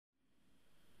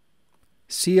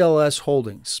CLS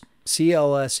Holdings,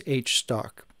 CLSH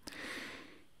Stock.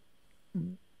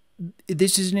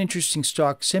 This is an interesting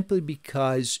stock simply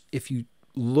because if you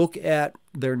look at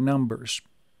their numbers,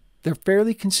 they're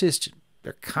fairly consistent.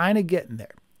 They're kind of getting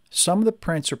there. Some of the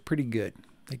prints are pretty good.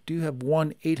 They do have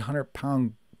one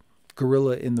 800-pound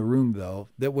gorilla in the room, though,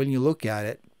 that when you look at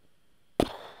it,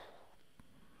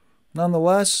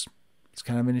 nonetheless, it's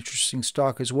kind of an interesting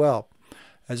stock as well.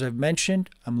 As I've mentioned,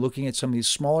 I'm looking at some of these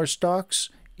smaller stocks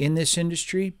in this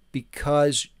industry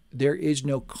because there is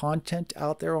no content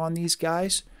out there on these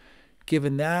guys.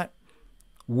 Given that,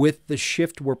 with the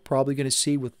shift we're probably going to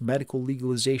see with medical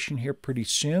legalization here pretty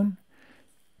soon,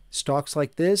 stocks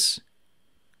like this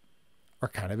are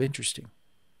kind of interesting.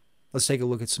 Let's take a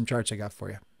look at some charts I got for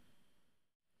you.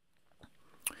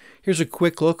 Here's a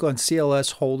quick look on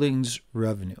CLS Holdings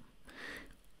revenue.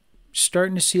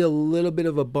 Starting to see a little bit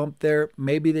of a bump there.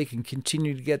 Maybe they can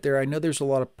continue to get there. I know there's a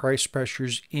lot of price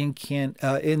pressures in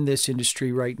this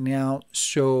industry right now.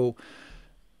 So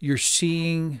you're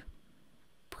seeing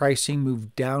pricing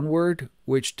move downward,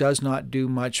 which does not do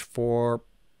much for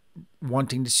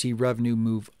wanting to see revenue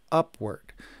move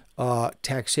upward.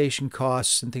 Taxation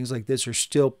costs and things like this are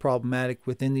still problematic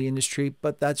within the industry,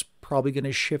 but that's probably going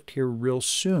to shift here real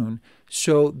soon.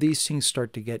 So these things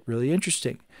start to get really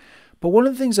interesting. But one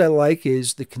of the things I like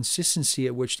is the consistency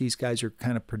at which these guys are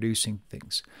kind of producing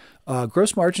things.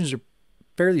 Gross margins are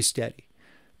fairly steady.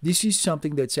 This is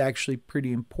something that's actually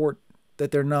pretty important,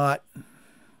 that they're not,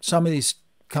 some of these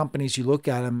companies, you look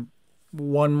at them,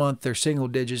 1 month they're single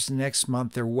digits, the next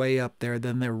month they're way up there,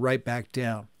 then they're right back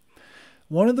down.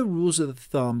 One of the rules of the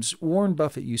thumbs Warren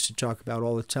Buffett used to talk about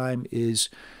all the time is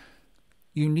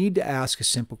you need to ask a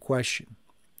simple question.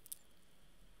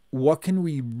 What can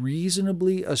we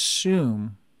reasonably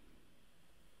assume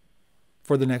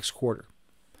for the next quarter?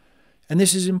 And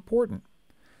this is important.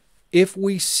 If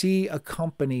we see a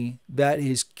company that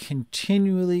is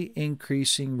continually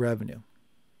increasing revenue,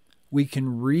 we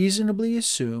can reasonably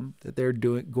assume that they're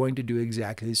going to do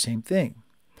exactly the same thing.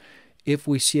 If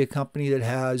we see a company that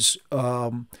has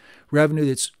revenue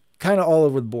that's kind of all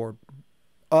over the board,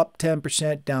 up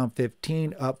 10%, down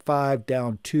 15%, up 5%,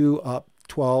 down 2%, up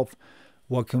 12%,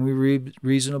 what can we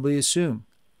reasonably assume?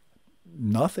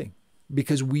 Nothing,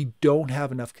 because we don't have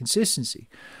enough consistency.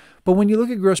 But when you look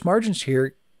at gross margins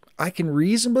here, I can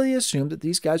reasonably assume that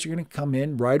these guys are going to come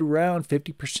in right around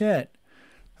 50%.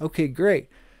 Okay, great.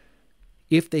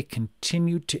 If they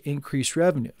continue to increase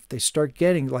revenue, if they start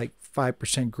getting like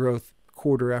 5% growth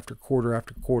quarter after quarter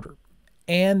after quarter,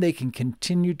 and they can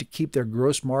continue to keep their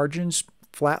gross margins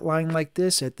flatline like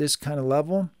this at this kind of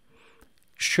level,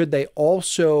 should they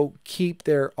also keep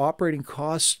their operating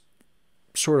costs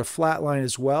sort of flatline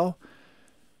as well,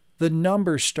 the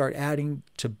numbers start adding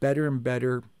to better and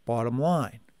better bottom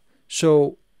line.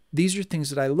 So these are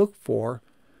things that I look for.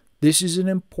 This is an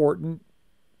important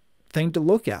thing to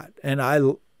look at, and I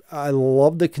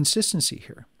love the consistency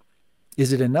here.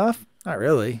 Is it enough? Not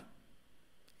really.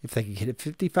 If they could hit it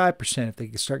 55%, if they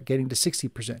could start getting to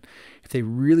 60%, if they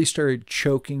really started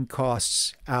choking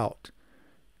costs out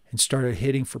and started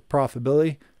hitting for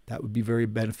profitability, that would be very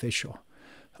beneficial.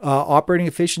 Operating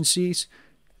efficiencies,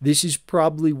 this is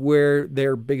probably where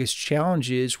their biggest challenge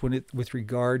is with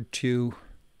regard to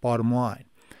bottom line.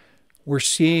 We're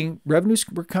seeing revenues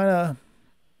were kind of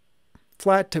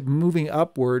flat to moving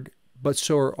upward, but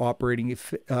so are operating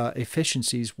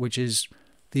efficiencies, which is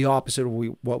the opposite of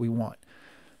what we want.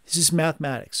 This is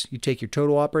mathematics. You take your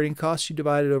total operating costs, you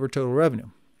divide it over total revenue.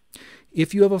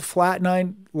 If you have a flat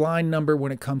line number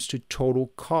when it comes to total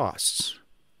costs,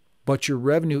 but your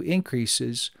revenue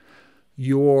increases,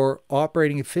 your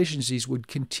operating efficiencies would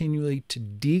continually to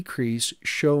decrease,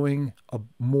 showing a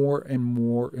more and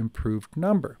more improved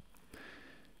number.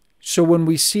 So when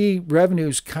we see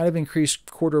revenues kind of increase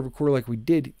quarter over quarter like we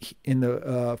did in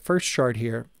the first chart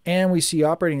here, and we see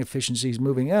operating efficiencies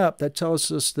moving up, that tells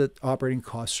us that operating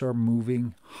costs are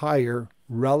moving higher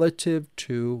relative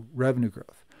to revenue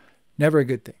growth. Never a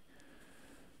good thing.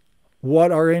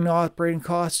 What are in operating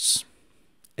costs?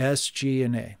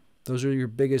 SG&A. Those are your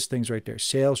biggest things right there.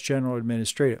 Sales, general,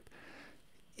 administrative.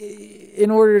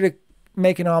 In order to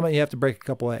make an omelet, you have to break a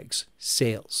couple eggs.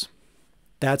 Sales.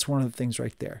 That's one of the things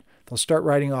right there. They'll start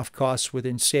writing off costs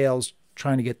within sales,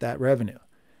 trying to get that revenue.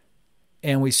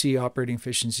 And we see operating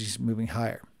efficiencies moving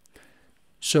higher.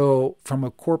 So from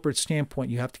a corporate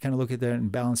standpoint, you have to kind of look at that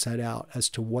and balance that out as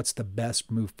to what's the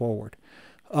best move forward.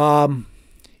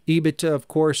 EBITDA, of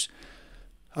course,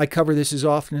 I cover this as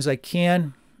often as I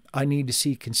can. I need to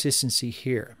see consistency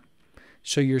here.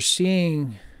 So you're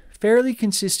seeing fairly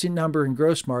consistent number in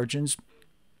gross margins.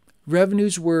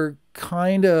 Revenues were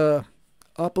kind of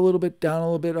up a little bit, down a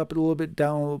little bit, up a little bit,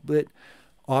 down a little bit.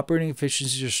 Operating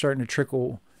efficiencies are starting to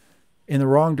trickle in the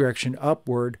wrong direction,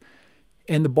 upward.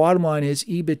 And the bottom line is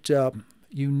EBITDA,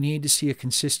 you need to see a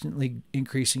consistently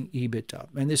increasing EBITDA.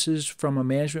 And this is from a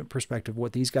management perspective.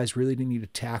 What these guys really need to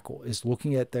tackle is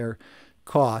looking at their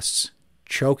costs,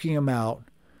 choking them out,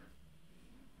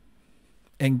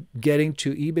 and getting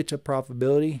to EBITDA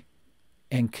profitability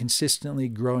and consistently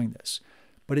growing this.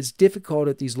 But it's difficult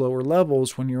at these lower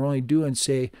levels when you're only doing,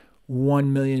 say,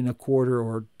 1 million a quarter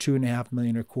or 2.5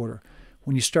 million a quarter.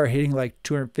 When you start hitting like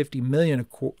 250 million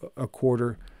a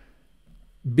quarter,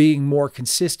 being more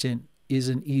consistent is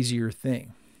an easier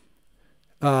thing.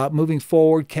 Moving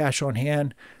forward, cash on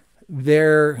hand,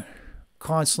 they're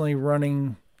constantly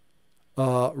running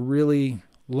really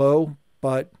low,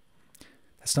 but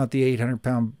that's not the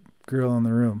 800-pound gorilla in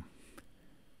the room.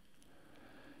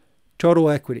 Total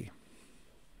equity.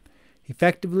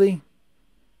 Effectively,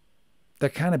 they're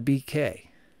kind of BK.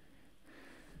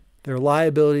 Their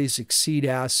liabilities exceed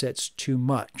assets too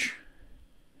much.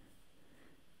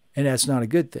 And that's not a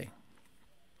good thing.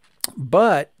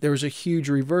 But there was a huge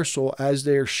reversal as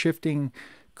they're shifting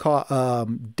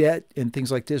debt and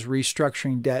things like this,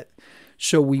 restructuring debt.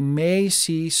 So we may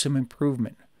see some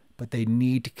improvement, but they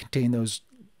need to contain those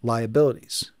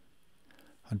liabilities.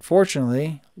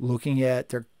 Unfortunately, looking at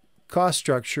their cost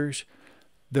structures,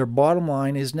 their bottom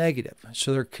line is negative.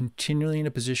 So they're continually in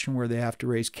a position where they have to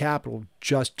raise capital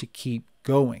just to keep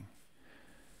going.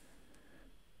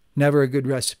 Never a good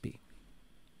recipe.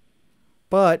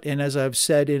 But, and as I've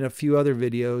said in a few other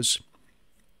videos,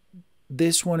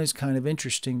 this one is kind of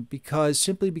interesting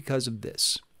simply because of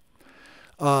this.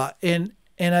 And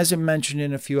as I mentioned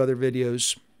in a few other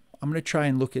videos, I'm going to try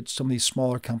and look at some of these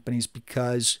smaller companies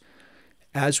because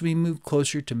as we move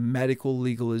closer to medical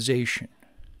legalization,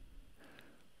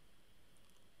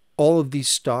 all of these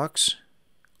stocks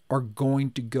are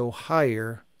going to go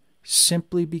higher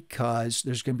simply because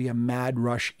there's going to be a mad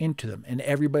rush into them. And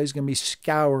everybody's going to be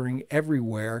scouring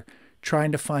everywhere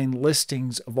trying to find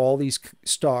listings of all these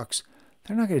stocks.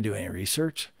 They're not going to do any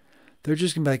research. They're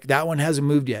just going to be like, that one hasn't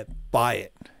moved yet. Buy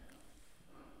it.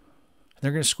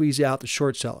 They're going to squeeze out the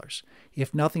short sellers.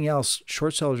 If nothing else,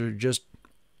 short sellers are just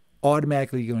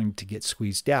automatically going to get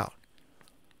squeezed out.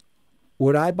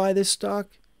 Would I buy this stock?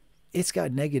 It's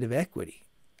got negative equity.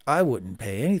 I wouldn't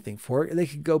pay anything for it. They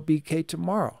could go BK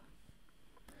tomorrow.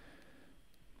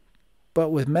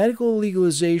 But with medical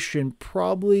legalization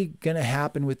probably going to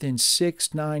happen within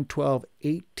 6, 9, 12,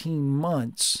 18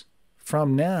 months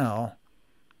from now,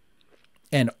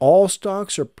 and all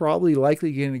stocks are probably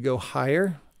likely going to go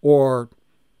higher, or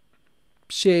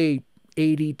say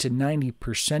 80 to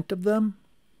 90% of them,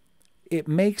 it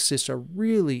makes this a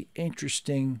really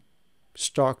interesting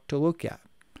stock to look at.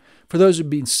 For those who've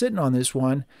been sitting on this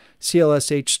one,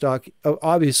 CLSH stock,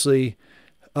 obviously,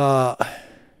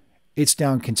 it's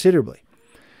down considerably.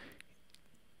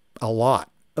 A lot.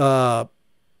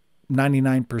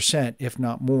 99%, if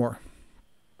not more.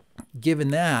 Given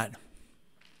that,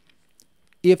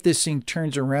 if this thing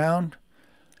turns around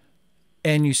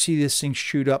and you see this thing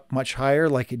shoot up much higher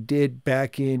like it did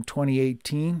back in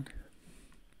 2018,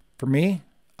 for me,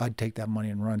 I'd take that money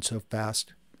and run so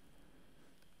fast.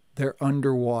 They're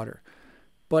underwater.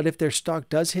 But if their stock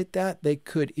does hit that, they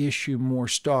could issue more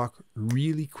stock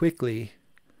really quickly,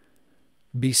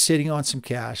 be sitting on some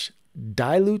cash,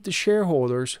 dilute the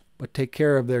shareholders, but take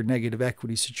care of their negative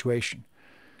equity situation.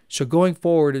 So going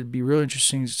forward, it'd be really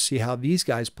interesting to see how these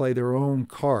guys play their own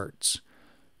cards.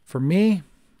 For me,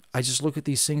 I just look at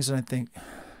these things and I think,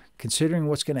 considering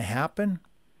what's going to happen,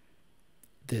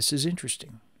 this is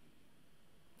interesting.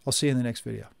 I'll see you in the next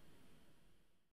video.